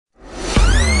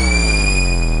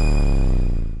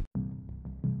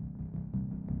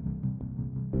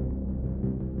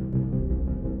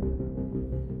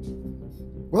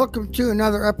Welcome to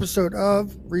another episode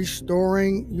of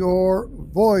Restoring Your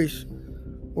Voice,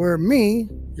 where me,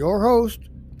 your host,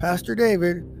 Pastor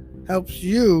David, helps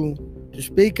you to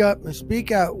speak up and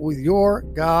speak out with your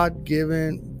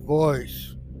God-given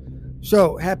voice.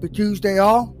 So, happy Tuesday,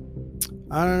 all.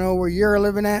 I don't know where you're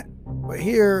living at, but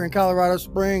here in Colorado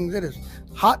Springs, it is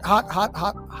hot.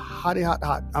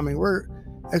 I mean,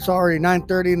 it's already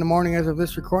 9:30 in the morning as of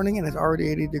this recording, and it's already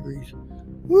 80 degrees.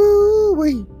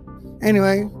 Woo-wee.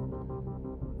 Anyway,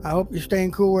 I hope you're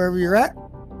staying cool wherever you're at.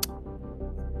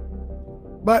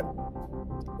 But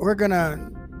we're going to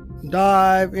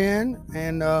dive in,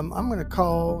 and I'm going to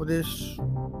call this,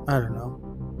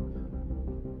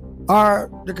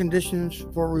 are the conditions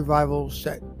for revival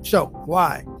set? So,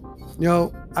 why?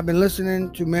 I've been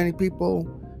listening to many people,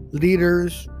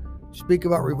 leaders, speak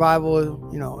about revival,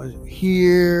 is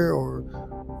here, or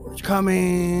it's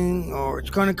coming, or it's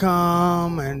going to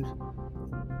come, and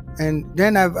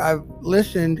then I've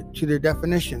listened to their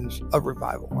definitions of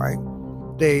revival, right?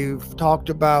 They've talked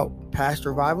about past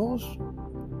revivals,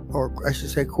 or I should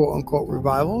say, quote unquote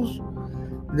revivals.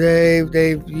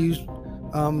 They've used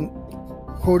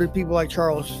quoted people like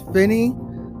Charles Finney,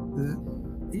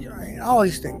 all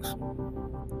these things,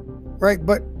 right?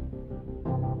 But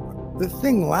the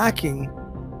thing lacking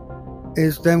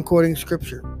is them quoting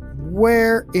scripture.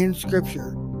 Where in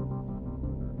scripture?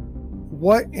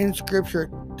 What in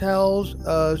scripture tells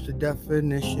us the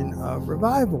definition of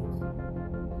revival?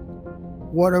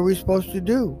 What are we supposed to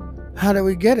do? How do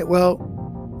we get it? Well,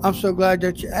 I'm so glad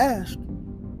that you asked.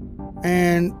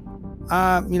 And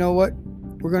you know what?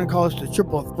 We're going to call this the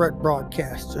Triple Threat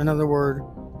Broadcast. In other words,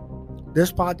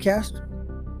 this podcast,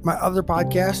 my other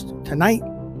podcast tonight,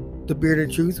 The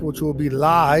Bearded Truth, which will be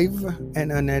live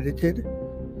and unedited.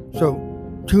 So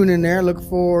tune in there. Look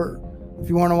for, if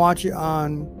you want to watch it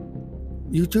on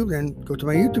YouTube, then go to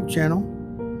my YouTube channel,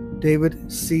 David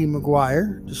C.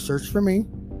 McGuire. Just search for me.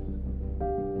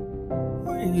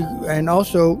 And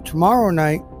also tomorrow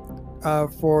night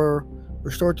for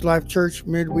Restored to Life Church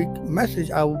midweek message,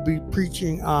 I will be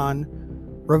preaching on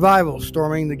revival,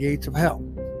 storming the gates of hell.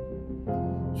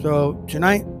 So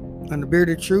tonight on The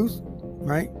Bearded Truth,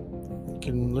 right? You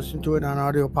can listen to it on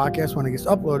audio podcast when it gets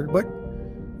uploaded, but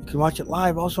you can watch it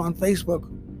live also on Facebook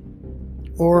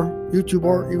or YouTube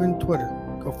or even Twitter.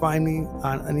 Go find me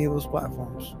on any of those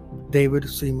platforms. David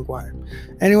C. McGuire.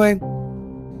 Anyway,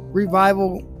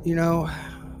 revival,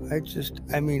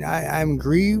 I'm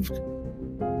grieved.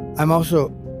 I'm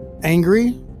also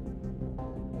angry.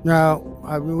 Now,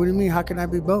 what do you mean? How can I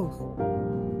be both?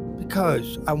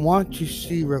 Because I want to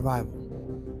see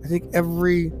revival. I think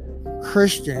every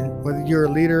Christian, whether you're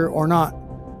a leader or not,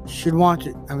 should want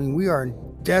it. I mean, we are in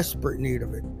desperate need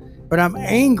of it. But I'm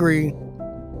angry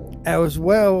as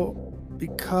well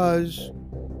because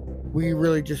we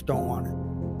really just don't want it.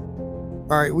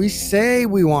 All right, we say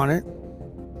we want it,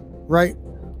 right?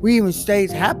 We even say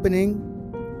it's happening,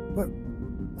 but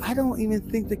I don't even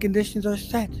think the conditions are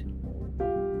set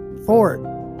for it.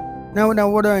 Now,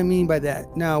 what do I mean by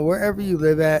that? Now, wherever you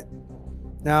live at,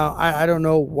 now, I don't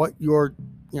know what your,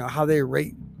 how they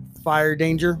rate fire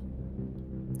danger.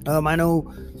 I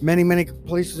know many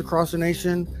places across the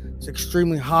nation, it's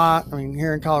extremely hot. I mean,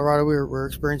 here in Colorado, we're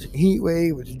experiencing a heat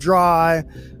wave. It's dry.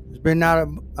 There's been not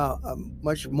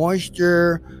much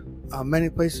moisture. Many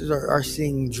places are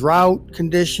seeing drought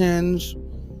conditions.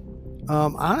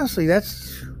 Honestly,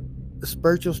 that's the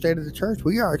spiritual state of the church.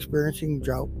 We are experiencing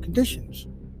drought conditions.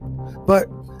 But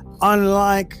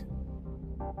unlike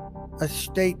a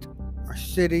state or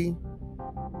city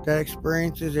that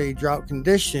experiences a drought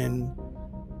condition,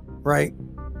 right,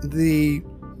 the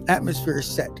atmosphere is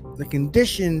set. The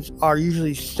conditions are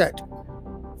usually set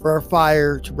for a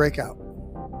fire to break out.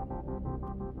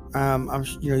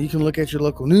 You can look at your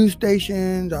local news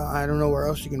stations. I don't know where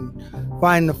else you can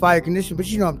find the fire condition, but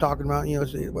I'm talking about.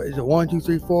 Is it 1, 2,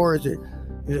 3, 4? Is it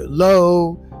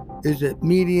low? Is it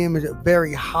medium? Is it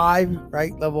very high?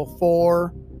 Right, level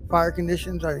 4 fire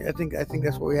conditions. I think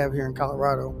that's what we have here in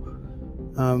Colorado.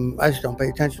 I just don't pay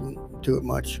attention to it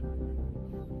much.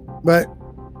 But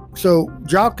so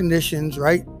drought conditions,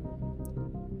 right,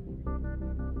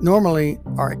 normally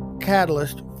are a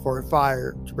catalyst for a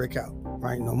fire to break out.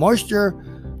 Right, no moisture,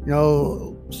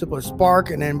 simple spark,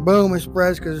 and then boom, it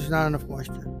spreads because there's not enough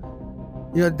moisture.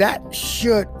 That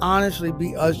should honestly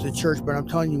be us, the church, but I'm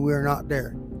telling you, we're not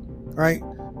there. Right,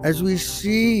 as we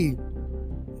see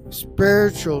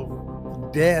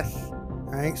spiritual death,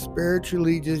 right,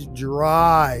 spiritually just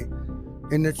dry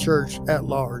in the church at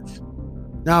large.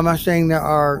 Now, I'm not saying there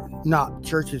are not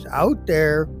churches out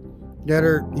there that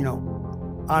are,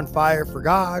 on fire for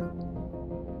God.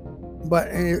 But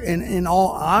in all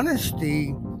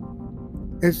honesty,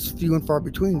 it's few and far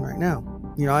between right now.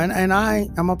 And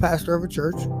I'm a pastor of a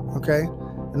church, okay?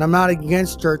 And I'm not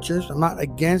against churches. I'm not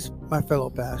against my fellow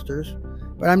pastors.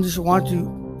 But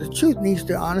the truth needs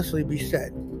to honestly be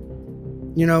said.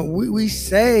 We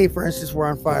say, for instance, we're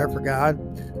on fire for God.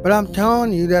 But I'm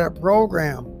telling you that a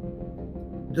program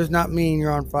does not mean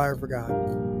you're on fire for God.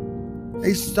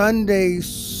 A Sunday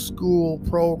school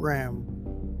program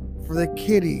for the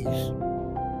kiddies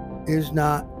is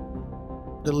not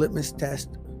the litmus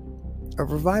test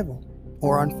of revival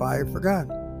or on fire for God.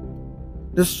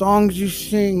 The songs you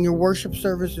sing, your worship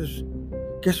services,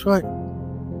 guess what?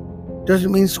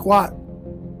 Doesn't mean squat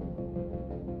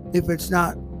if it's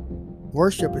not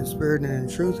worship in spirit and in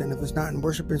truth. And if it's not in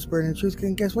worship in spirit and in truth,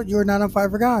 then guess what? You're not on fire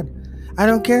for God. I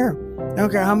don't care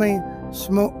how many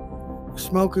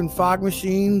smoking fog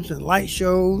machines and light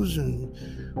shows and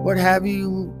what have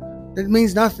you. It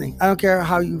means nothing. I don't care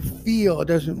how you feel. It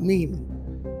doesn't mean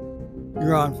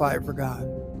you're on fire for God.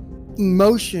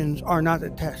 Emotions are not the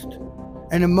test.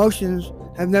 And emotions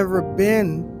have never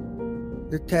been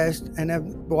the test.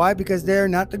 And why? Because they're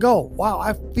not the goal. Wow,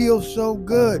 I feel so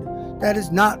good. That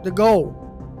is not the goal.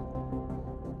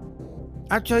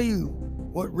 I tell you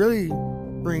what really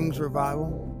brings revival: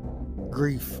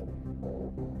 grief.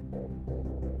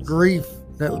 Grief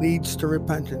that leads to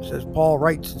repentance, as Paul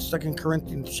writes in 2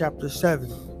 Corinthians chapter 7.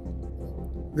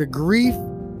 The grief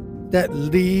that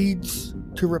leads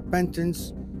to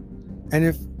repentance. And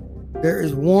if there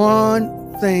is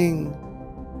one thing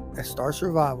that starts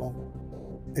revival,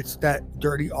 it's that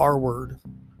dirty R word,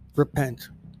 repent.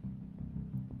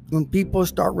 When people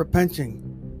start repenting,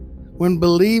 when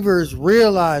believers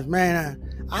realize,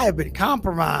 man, I have been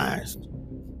compromised,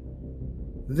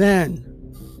 then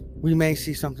we may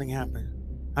see something happen.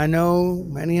 I know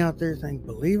many out there think,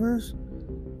 believers,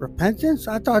 repentance?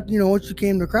 I thought, once you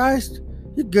came to Christ,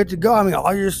 you're good to go. I mean,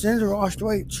 all your sins are washed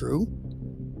away. True.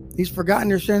 He's forgotten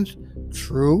your sins.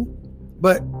 True.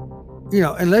 But,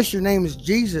 unless your name is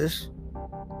Jesus,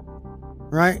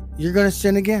 right, you're going to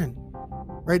sin again.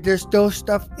 Right? There's still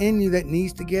stuff in you that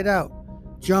needs to get out.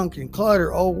 Junk and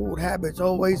clutter, old habits,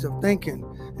 old ways of thinking.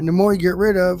 And the more you get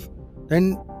rid of,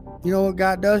 then you know what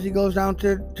God does? He goes down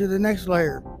to the next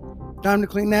layer. Time to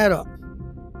clean that up.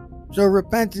 So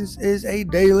repentance is a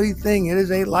daily thing. It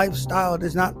is a lifestyle. It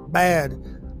is not bad,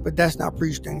 but that's not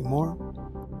preached anymore.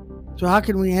 So how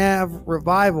can we have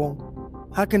revival?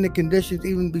 How can the conditions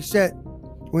even be set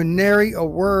when nary a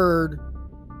word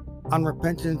on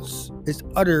repentance is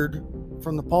uttered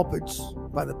from the pulpits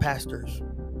by the pastors?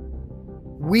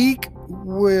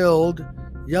 Weak-willed,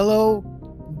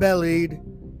 yellow-bellied,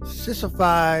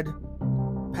 sissified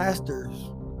pastors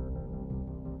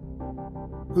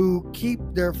who keep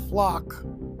their flock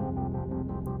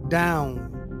down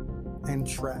and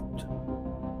trapped,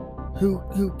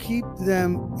 who keep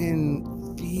them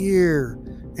in fear,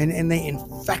 and they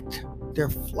infect their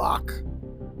flock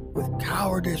with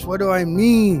cowardice. What do I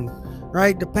mean?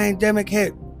 Right? The pandemic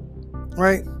hit,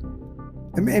 right?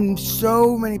 And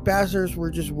so many pastors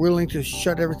were just willing to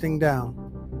shut everything down.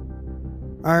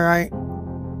 All right.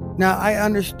 Now, I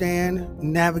understand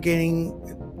navigating,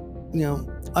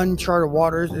 uncharted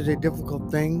waters is a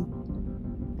difficult thing.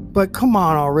 But come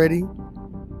on already.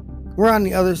 We're on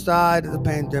the other side of the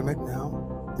pandemic now,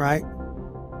 right?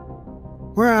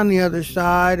 We're on the other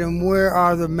side, and where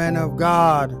are the men of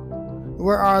God?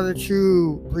 Where are the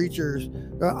true preachers,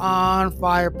 the on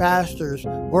fire pastors?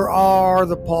 Where are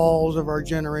the Pauls of our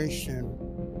generation?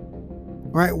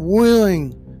 Right?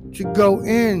 Willing to go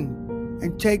in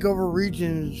and take over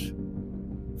regions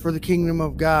for the kingdom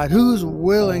of God. Who's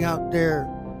willing out there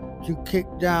to kick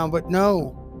down? But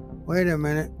no, wait a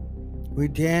minute. We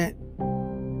dare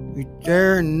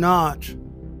not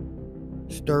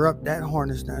stir up that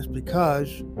hornet's nest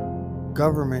because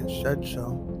government said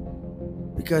so.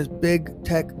 Because big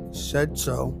tech said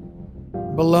so.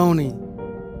 Baloney.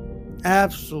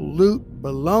 Absolute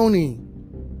baloney.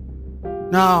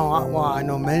 Now, I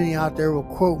know many out there will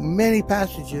quote many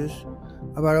passages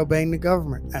about obeying the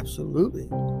government. Absolutely.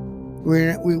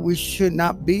 We should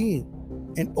not be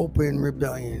in open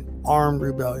rebellion, armed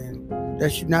rebellion.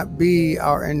 That should not be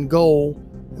our end goal,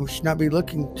 and we should not be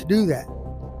looking to do that.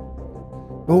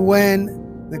 But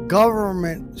when the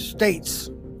government states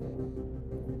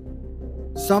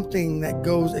something that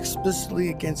goes explicitly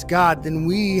against God, then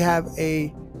we have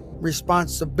a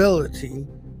responsibility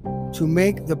to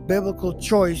make the biblical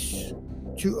choice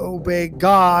to obey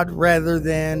God rather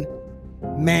than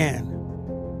man.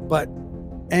 But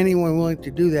anyone willing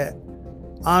to do that,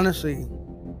 honestly,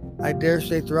 I dare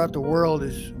say throughout the world,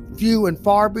 is few and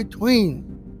far between.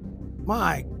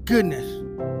 My goodness.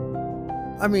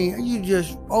 I mean, you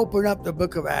just open up the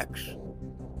book of Acts,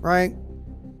 right?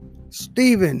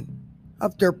 Stephen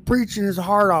up there preaching his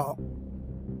heart off,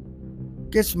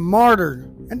 gets martyred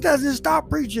and doesn't stop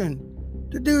preaching.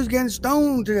 The dude's getting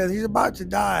stoned to death. He's about to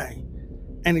die.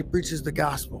 And he preaches the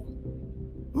gospel.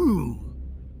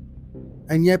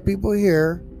 And yet people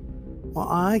hear, well,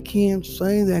 I can't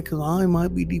say that because I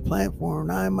might be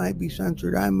deplatformed. I might be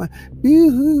censored. I might be...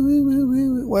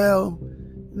 Well,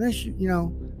 unless,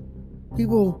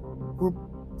 people were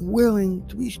willing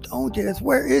to be stoned to death.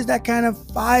 Where is that kind of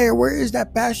fire? Where is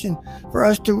that passion for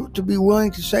us to be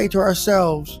willing to say to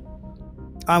ourselves,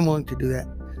 I'm willing to do that?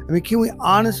 I mean, can we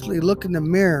honestly look in the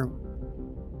mirror?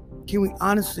 Can we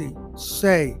honestly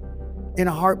say in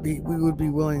a heartbeat we would be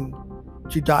willing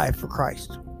to die for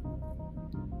Christ?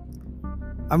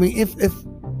 I mean, if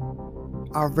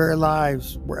our very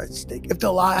lives were at stake,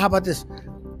 how about this,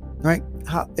 right?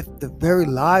 If the very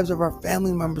lives of our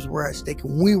family members were at stake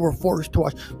and we were forced to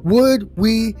watch, would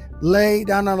we lay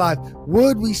down our life?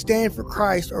 Would we stand for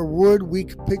Christ, or would we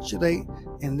capitulate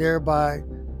and thereby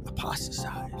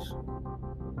apostatize?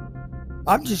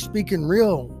 I'm just speaking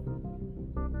real.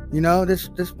 This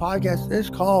podcast is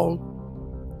called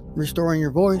Restoring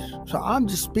Your Voice. So I'm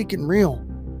just speaking real.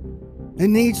 It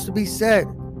needs to be said.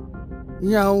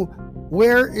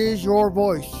 Where is your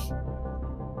voice?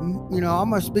 I'm going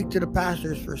to speak to the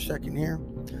pastors for a second here.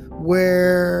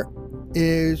 Where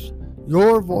is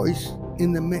your voice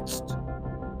in the midst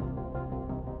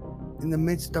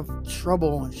of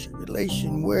trouble and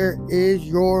tribulation? Where is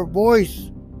your voice?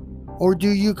 Or do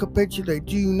you capitulate?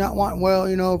 Do you not want,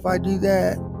 if I do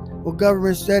that, well,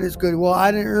 government said it's good. Well,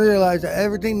 I didn't realize that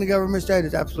everything the government said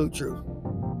is absolute truth.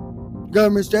 The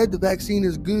government said the vaccine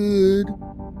is good.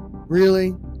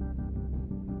 Really?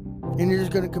 And you're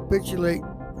just going to capitulate.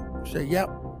 Say, yep.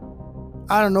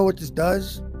 I don't know what this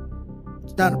does.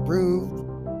 It's not approved.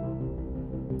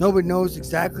 Nobody knows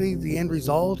exactly the end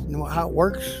result and how it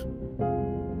works.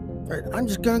 Right? I'm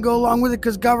just going to go along with it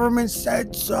because government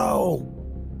said so.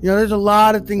 There's a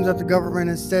lot of things that the government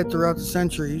has said throughout the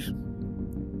centuries.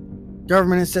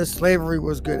 Government has said slavery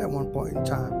was good at one point in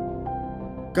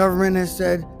time. Government has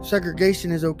said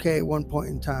segregation is okay at one point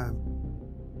in time.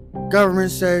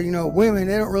 Government said, women,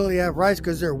 they don't really have rights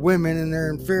because they're women and they're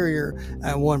inferior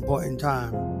at one point in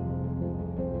time.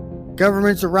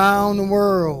 Governments around the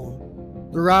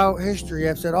world, throughout history,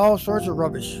 have said all sorts of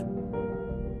rubbish.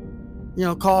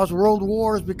 Caused world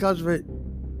wars because of it.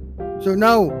 So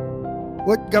no,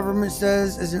 what government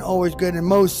says isn't always good, and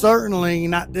most certainly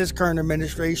not this current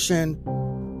administration.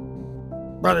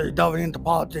 Brother, you're delving into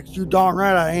politics. You darn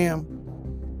right I am.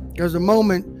 Because the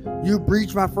moment you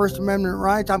breach my First Amendment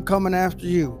rights, I'm coming after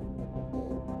you.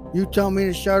 You tell me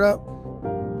to shut up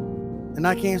and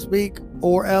I can't speak,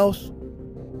 or else,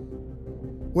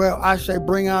 well, I say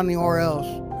bring on the or else,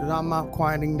 because I'm not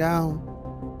quieting down.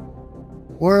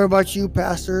 What about you,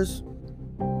 pastors?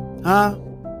 Huh?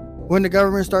 When the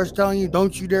government starts telling you,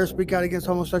 don't you dare speak out against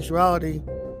homosexuality,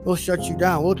 we'll shut you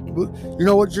down. You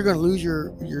know what? You're going to lose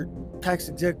your tax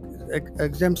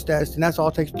exempt status, and that's all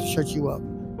it takes to shut you up.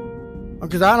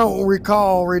 Because I don't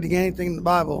recall reading anything in the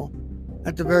Bible,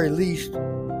 at the very least,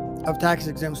 of tax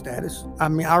exempt status. I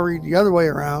mean, I read the other way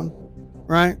around,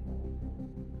 right?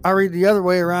 I read the other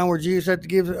way around where Jesus had to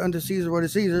give unto Caesar what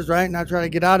is Caesar's, right? And I try to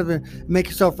get out of it and make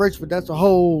yourself rich, but that's a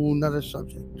whole nother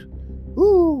subject.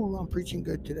 Ooh, I'm preaching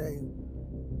good today.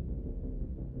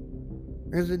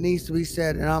 As it needs to be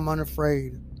said, and I'm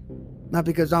unafraid. Not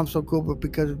because I'm so cool, but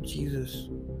because of Jesus.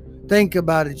 Think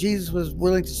about it. Jesus was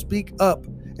willing to speak up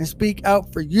and speak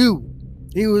out for you.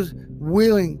 He was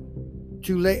willing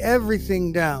to lay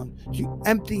everything down, to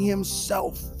empty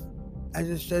himself, as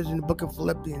it says in the book of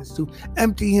Philippians, to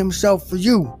empty himself for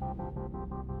you,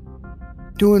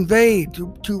 to invade,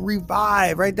 to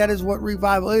revive, right? That is what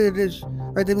revival is,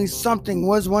 right? That means something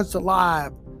was once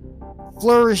alive,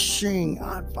 flourishing,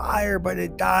 on fire, but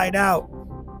it died out,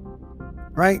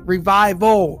 right?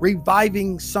 Revival,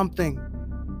 reviving something,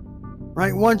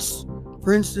 right? Once,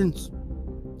 for instance,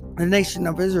 the nation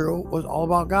of Israel was all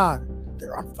about God.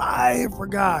 They're on fire for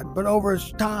God, but over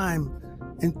time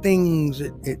and things,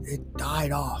 it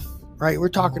died off, right? We're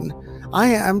talking,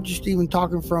 I'm just even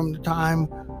talking from the time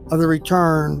of the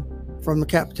return from the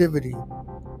captivity,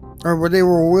 or where they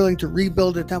were willing to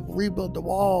rebuild the temple, rebuild the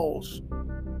walls.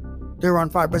 They were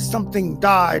on fire, but something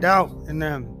died out in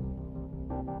them,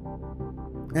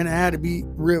 and it had to be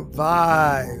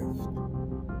revived.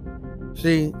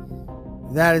 See,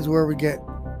 that is where we get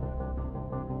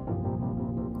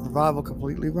revival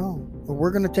completely wrong. But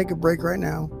we're going to take a break right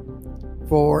now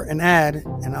for an ad,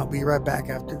 and I'll be right back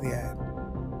after the ad.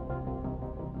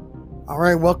 All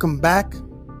right, welcome back.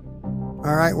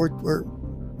 All right,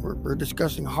 we're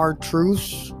discussing hard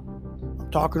truths. I'm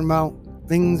talking about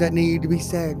things that need to be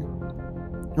said.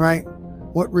 Right?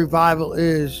 What revival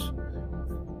is,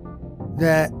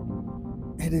 that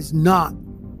it is not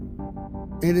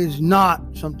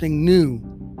something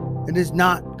new. It is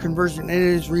not conversion. It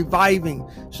is reviving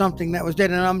something that was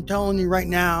dead. And I'm telling you right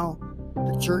now,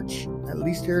 the church, at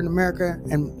least here in America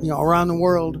and around the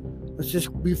world, let's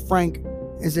just be frank,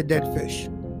 is a dead fish.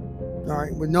 All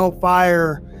right, with no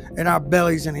fire in our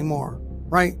bellies anymore.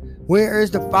 Right? Where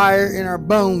is the fire in our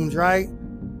bones? Right?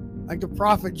 Like the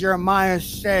prophet Jeremiah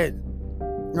said.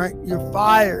 Right? Your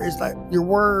fire is like your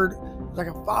word, is like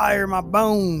a fire in my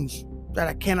bones that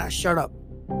I cannot shut up.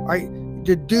 Right?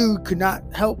 The dude could not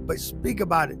help but speak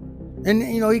about it. And,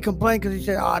 he complained because he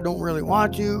said, I don't really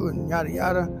want to, and yada,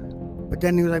 yada. But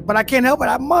then he was like, but I can't help it.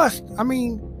 I must. I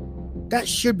mean, that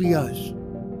should be us,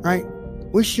 right?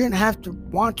 We shouldn't have to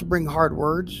want to bring hard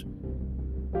words,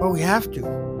 but we have to.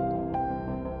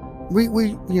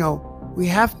 We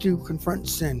have to confront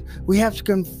sin. We have to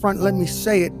confront, let me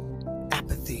say it,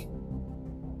 apathy.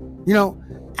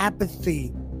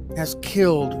 Apathy has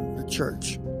killed the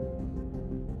church.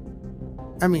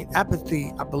 I mean,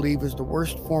 apathy, I believe, is the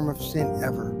worst form of sin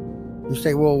ever. You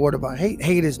say, well, what about hate?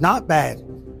 Hate is not bad.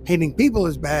 Hating people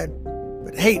is bad,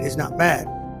 but hate is not bad.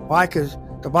 Why? Because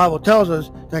the Bible tells us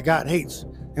that God hates,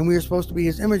 and we are supposed to be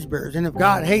his image bearers. And if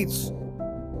God hates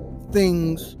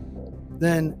things,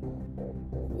 then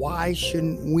why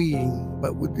shouldn't we?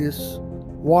 But with this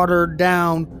watered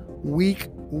down,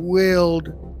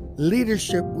 weak-willed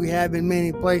leadership we have in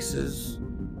many places,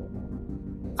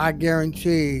 I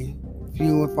guarantee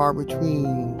few and far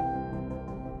between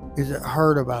is it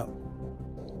heard about.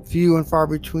 Few and far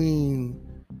between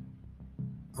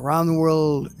around the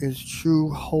world is true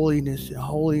holiness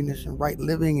and right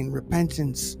living and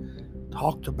repentance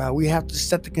talked about. We have to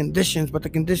set the conditions, but the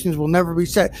conditions will never be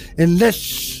set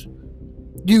unless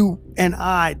you and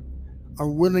I are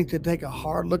willing to take a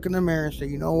hard look in the mirror and say,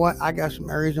 you know what, I got some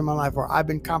areas in my life where I've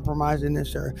been compromised in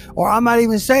this area, or I'm not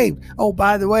even saved. Oh,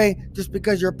 by the way, just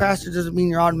because you're a pastor doesn't mean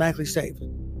you're automatically saved.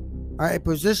 All right, a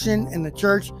position in the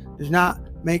church does not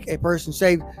make a person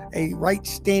saved. A right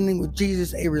standing with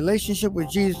Jesus, a relationship with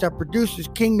Jesus that produces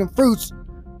kingdom fruits,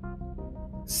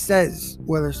 says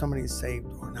whether somebody is saved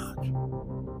or not.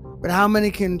 But how many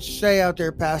can say out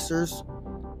there, pastors,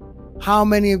 how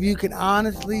many of you can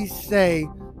honestly say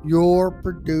you're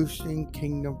producing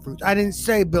kingdom fruits? I didn't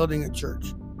say building a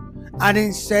church. I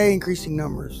didn't say increasing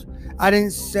numbers. I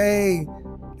didn't say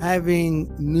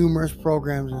having numerous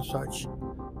programs and such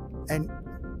and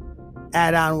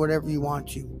add on whatever you want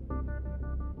to.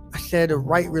 I said a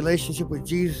right relationship with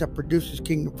Jesus that produces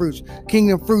kingdom fruits.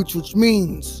 Kingdom fruits, which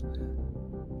means,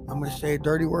 I'm going to say a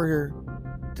dirty word here,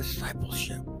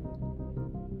 discipleship.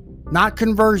 Not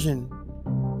conversion,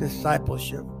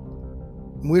 discipleship.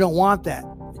 And we don't want that,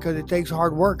 because it takes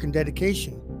hard work and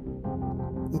dedication.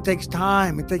 It takes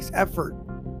time. It takes effort.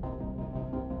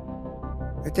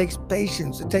 It takes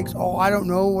patience. It takes, I don't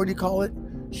know, what do you call it?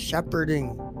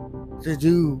 Shepherding to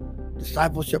do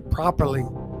discipleship properly.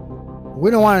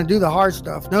 We don't want to do the hard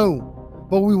stuff, no.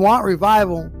 But we want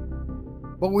revival.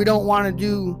 But we don't want to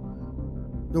do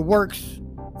the works,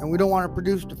 and we don't want to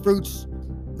produce the fruits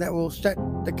that will set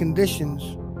the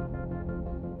conditions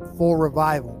for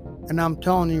revival. And I'm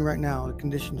telling you right now, the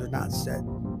conditions are not set.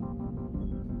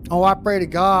 Oh, I pray to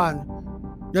God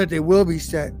that they will be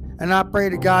set. And I pray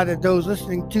to God that those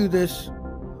listening to this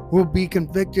will be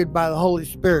convicted by the Holy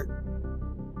Spirit.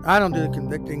 I don't do the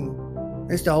convicting.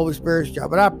 It's the Holy Spirit's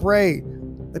job. But I pray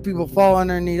that people fall on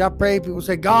their knees. I pray people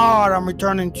say, God, I'm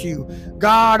returning to you.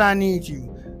 God, I need you.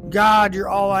 God, you're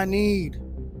all I need.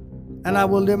 And I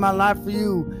will live my life for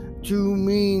you, to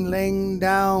mean laying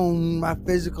down my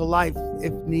physical life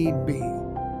if need be.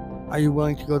 Are you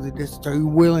willing to go the distance? Are you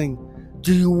willing?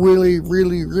 Do you really,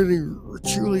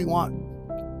 truly want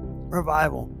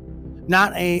revival?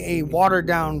 Not a watered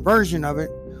down version of it.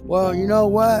 Well, you know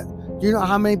what? Do you know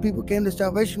how many people came to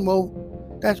salvation? Well,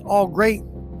 that's all great.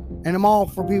 And I'm all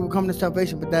for people coming to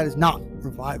salvation, but that is not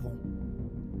revival.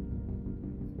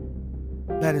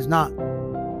 That is not.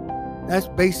 That's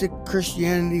basic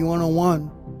Christianity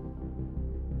 101.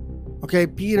 Okay,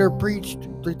 Peter preached,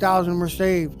 3,000 were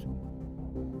saved.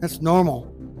 That's normal.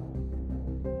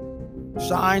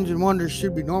 Signs and wonders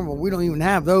should be normal. We don't even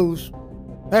have those.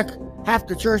 Heck, half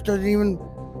the church doesn't even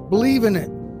believe in it.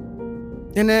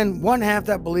 And then one half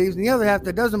that believes and the other half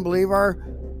that doesn't believe are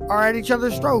at each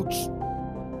other's throats.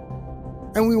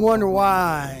 And we wonder,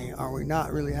 why are we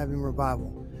not really having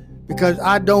revival? Because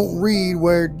I don't read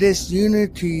where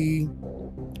disunity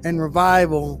and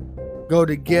revival go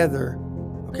together.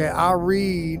 Okay, I'll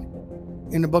read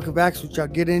in the book of Acts, which I'll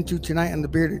get into tonight on the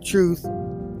Bearded Truth.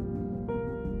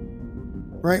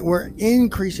 Right, we're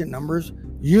increasing numbers,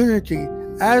 unity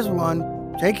as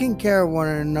one, taking care of one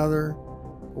another.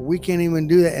 But we can't even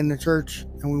do that in the church,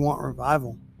 and we want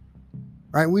revival.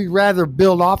 Right, we'd rather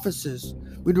build offices.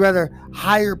 We'd rather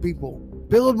hire people,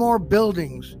 build more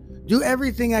buildings, do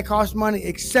everything that costs money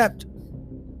except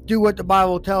do what the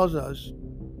Bible tells us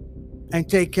and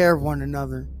take care of one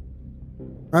another.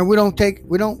 Right? We don't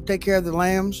take care of the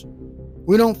lambs.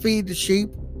 We don't feed the sheep.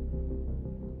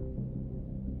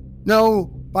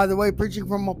 No, by the way, preaching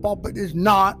from a pulpit is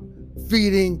not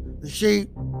feeding the sheep.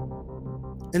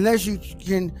 Unless you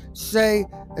can say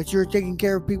that you're taking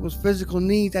care of people's physical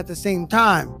needs at the same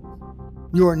time,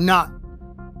 you are not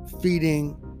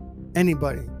feeding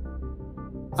anybody.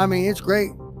 I mean, it's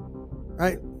great,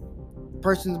 right?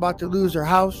 Person's about to lose their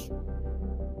house.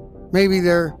 Maybe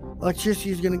their electricity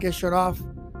is going to get shut off.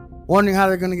 Wondering how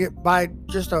they're going to get by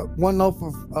just one loaf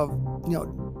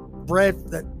of bread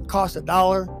that costs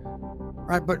 $1,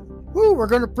 right? But we're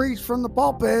going to preach from the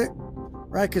pulpit,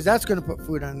 right? Because that's going to put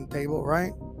food on the table,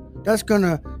 right? That's going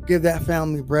to give that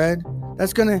family bread.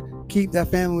 That's going to keep that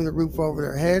family with a roof over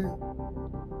their head,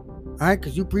 all right?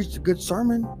 Because you preached a good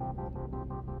sermon.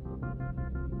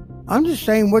 I'm just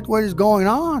saying what is going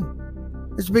on.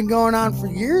 It's been going on for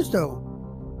years, though.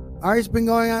 All right, it's been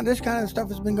going on. This kind of stuff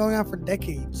has been going on for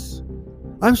decades.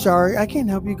 I'm sorry, I can't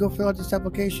help you. Go fill out this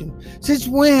application. Since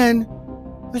when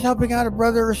was helping out a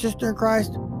brother or sister in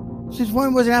Christ? Since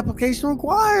when was an application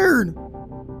required?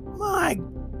 My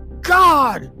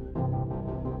God.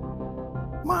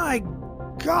 My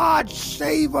God,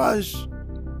 save us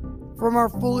from our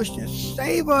foolishness.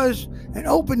 Save us and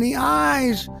open the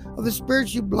eyes of the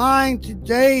spiritually blind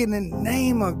today in the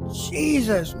name of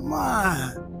Jesus.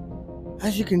 My,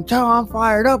 as you can tell, I'm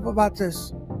fired up about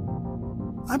this.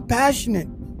 I'm passionate.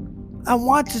 I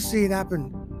want to see it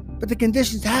happen, but the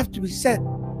conditions have to be set.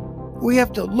 We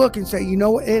have to look and say, you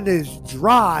know what, it is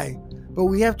dry, but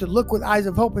we have to look with eyes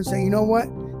of hope and say, you know what,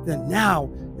 then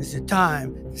now is the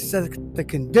time to set the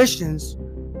conditions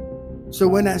so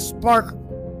when that spark,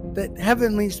 that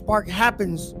heavenly spark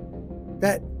happens,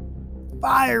 that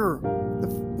fire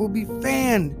will be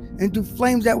fanned into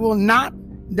flames that will not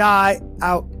die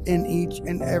out in each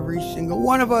and every single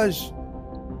one of us.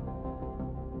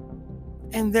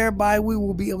 And thereby we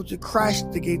will be able to crash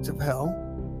the gates of hell,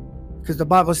 because the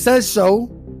Bible says so.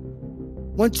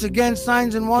 Once again,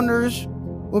 signs and wonders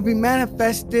will be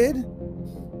manifested,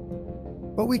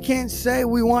 but we can't say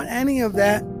we want any of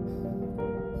that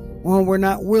when we're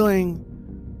not willing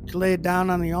to lay it down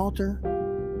on the altar,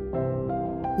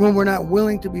 when we're not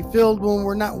willing to be filled, when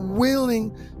we're not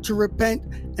willing to repent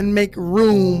and make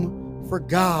room for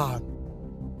God.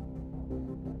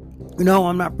 You know,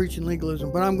 I'm not preaching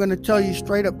legalism, but I'm going to tell you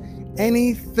straight up,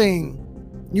 anything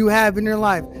you have in your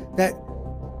life that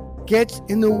gets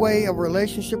in the way of a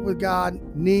relationship with God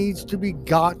needs to be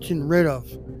gotten rid of.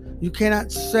 You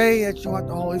cannot say that you want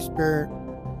the Holy Spirit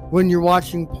when you're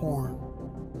watching porn.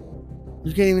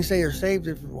 You can't even say you're saved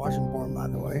if you're watching porn, by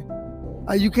the way.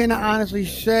 You cannot honestly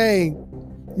say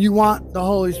you want the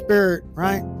Holy Spirit,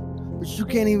 right? But you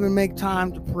can't even make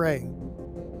time to pray.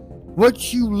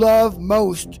 What you love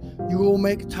most, you will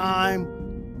make time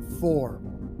for.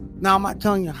 Now, I'm not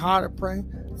telling you how to pray.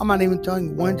 I'm not even telling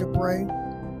you when to pray.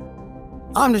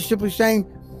 I'm just simply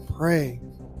saying, pray.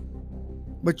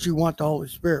 But you want the Holy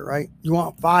Spirit, right? You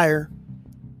want fire,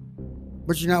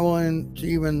 but you're not willing to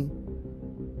even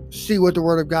see what the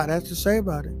Word of God has to say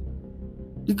about it.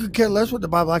 You could care less what the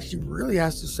Bible actually really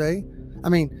has to say. I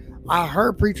mean, I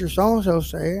heard preacher so-and-so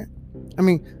say it. I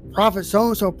mean, prophet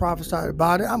so-and-so prophesied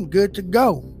about it. I'm good to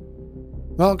go.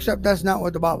 Well, except that's not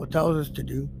what the Bible tells us to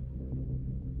do.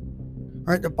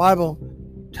 Right? The Bible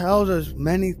tells us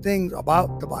many things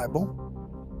about the Bible.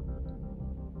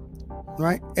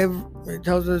 Right? It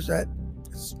tells us that,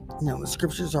 the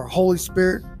scriptures are Holy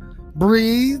Spirit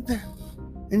breathed,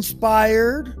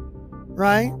 inspired,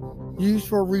 right? Used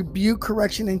for rebuke,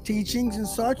 correction, and teachings and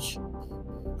such.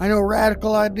 I know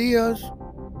radical ideas,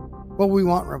 but we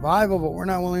want revival, but we're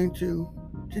not willing to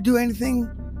do anything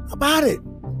about it.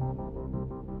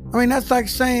 I mean, that's like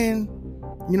saying,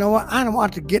 you know what, I don't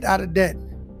want to get out of debt,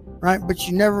 right? But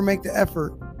you never make the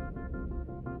effort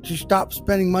to stop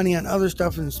spending money on other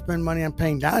stuff and spend money on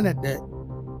paying down that debt,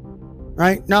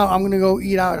 right? No, I'm going to go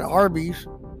eat out at Arby's.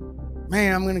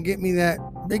 Man, I'm going to get me that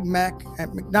Big Mac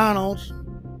at McDonald's.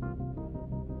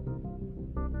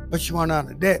 But you want out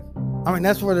of debt. I mean,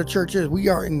 that's where the church is. We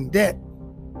are in debt.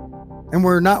 And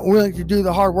we're not willing to do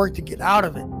the hard work to get out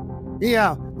of it.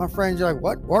 Yeah, My friends are like,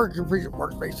 what? Work? You're preaching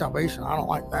works-based salvation. I don't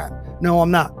like that. No, I'm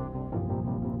not.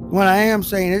 What I am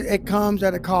saying is it comes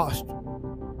at a cost.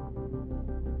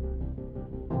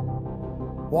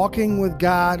 Walking with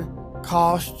God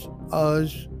costs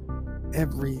us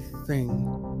everything.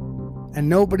 And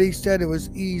nobody said it was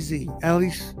easy. At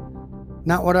least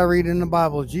not what I read in the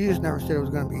Bible. Jesus never said it was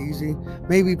going to be easy.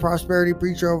 Maybe prosperity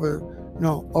preacher over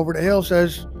the hill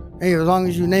says, hey, as long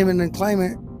as you name it and claim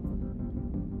it.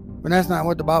 But that's not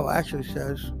what the Bible actually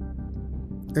says.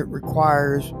 It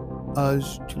requires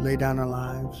us to lay down our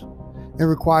lives. It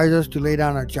requires us to lay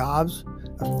down our jobs,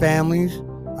 our families,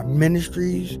 our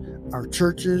ministries, our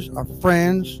churches, our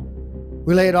friends.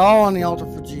 We lay it all on the altar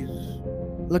for Jesus.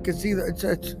 Look, it's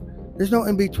there's no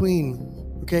in between.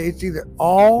 Okay, it's either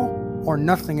all or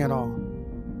nothing at all.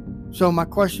 So my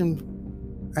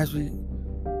question as we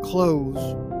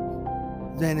close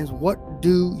then is, what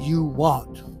do you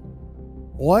want?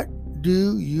 What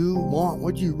do you want?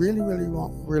 What do you really, really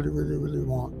want? Really, really, really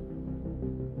want?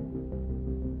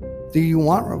 Do you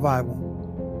want revival?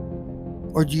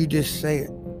 Or do you just say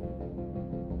it?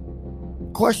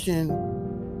 Question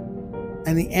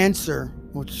and the answer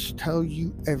will just tell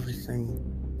you everything.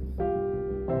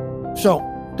 So,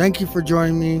 thank you for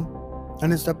joining me on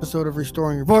this episode of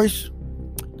Restoring Your Voice.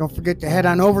 Don't forget to head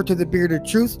on over to the Beard of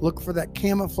Truth. Look for that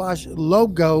camouflage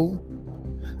logo.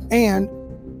 And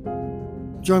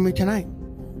join me tonight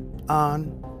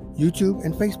on YouTube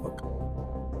and Facebook.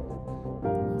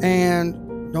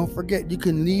 And don't forget, you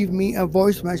can leave me a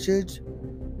voice message.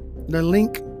 The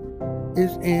link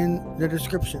is in the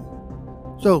description.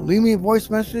 So leave me a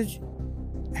voice message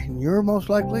and you're most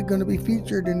likely going to be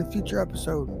featured in a future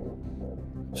episode.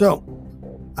 So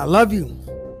I love you.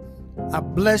 I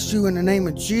bless you in the name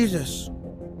of Jesus.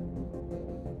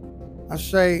 I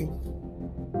say,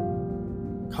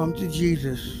 come to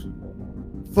Jesus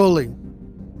fully,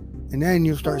 and then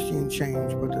you'll start seeing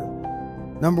change. But the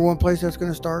number one place that's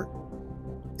going to start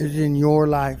is in your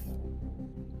life,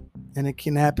 and it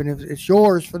can happen if it's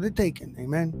yours for the taking.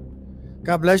 Amen.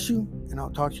 God bless you, and I'll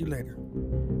talk to you later.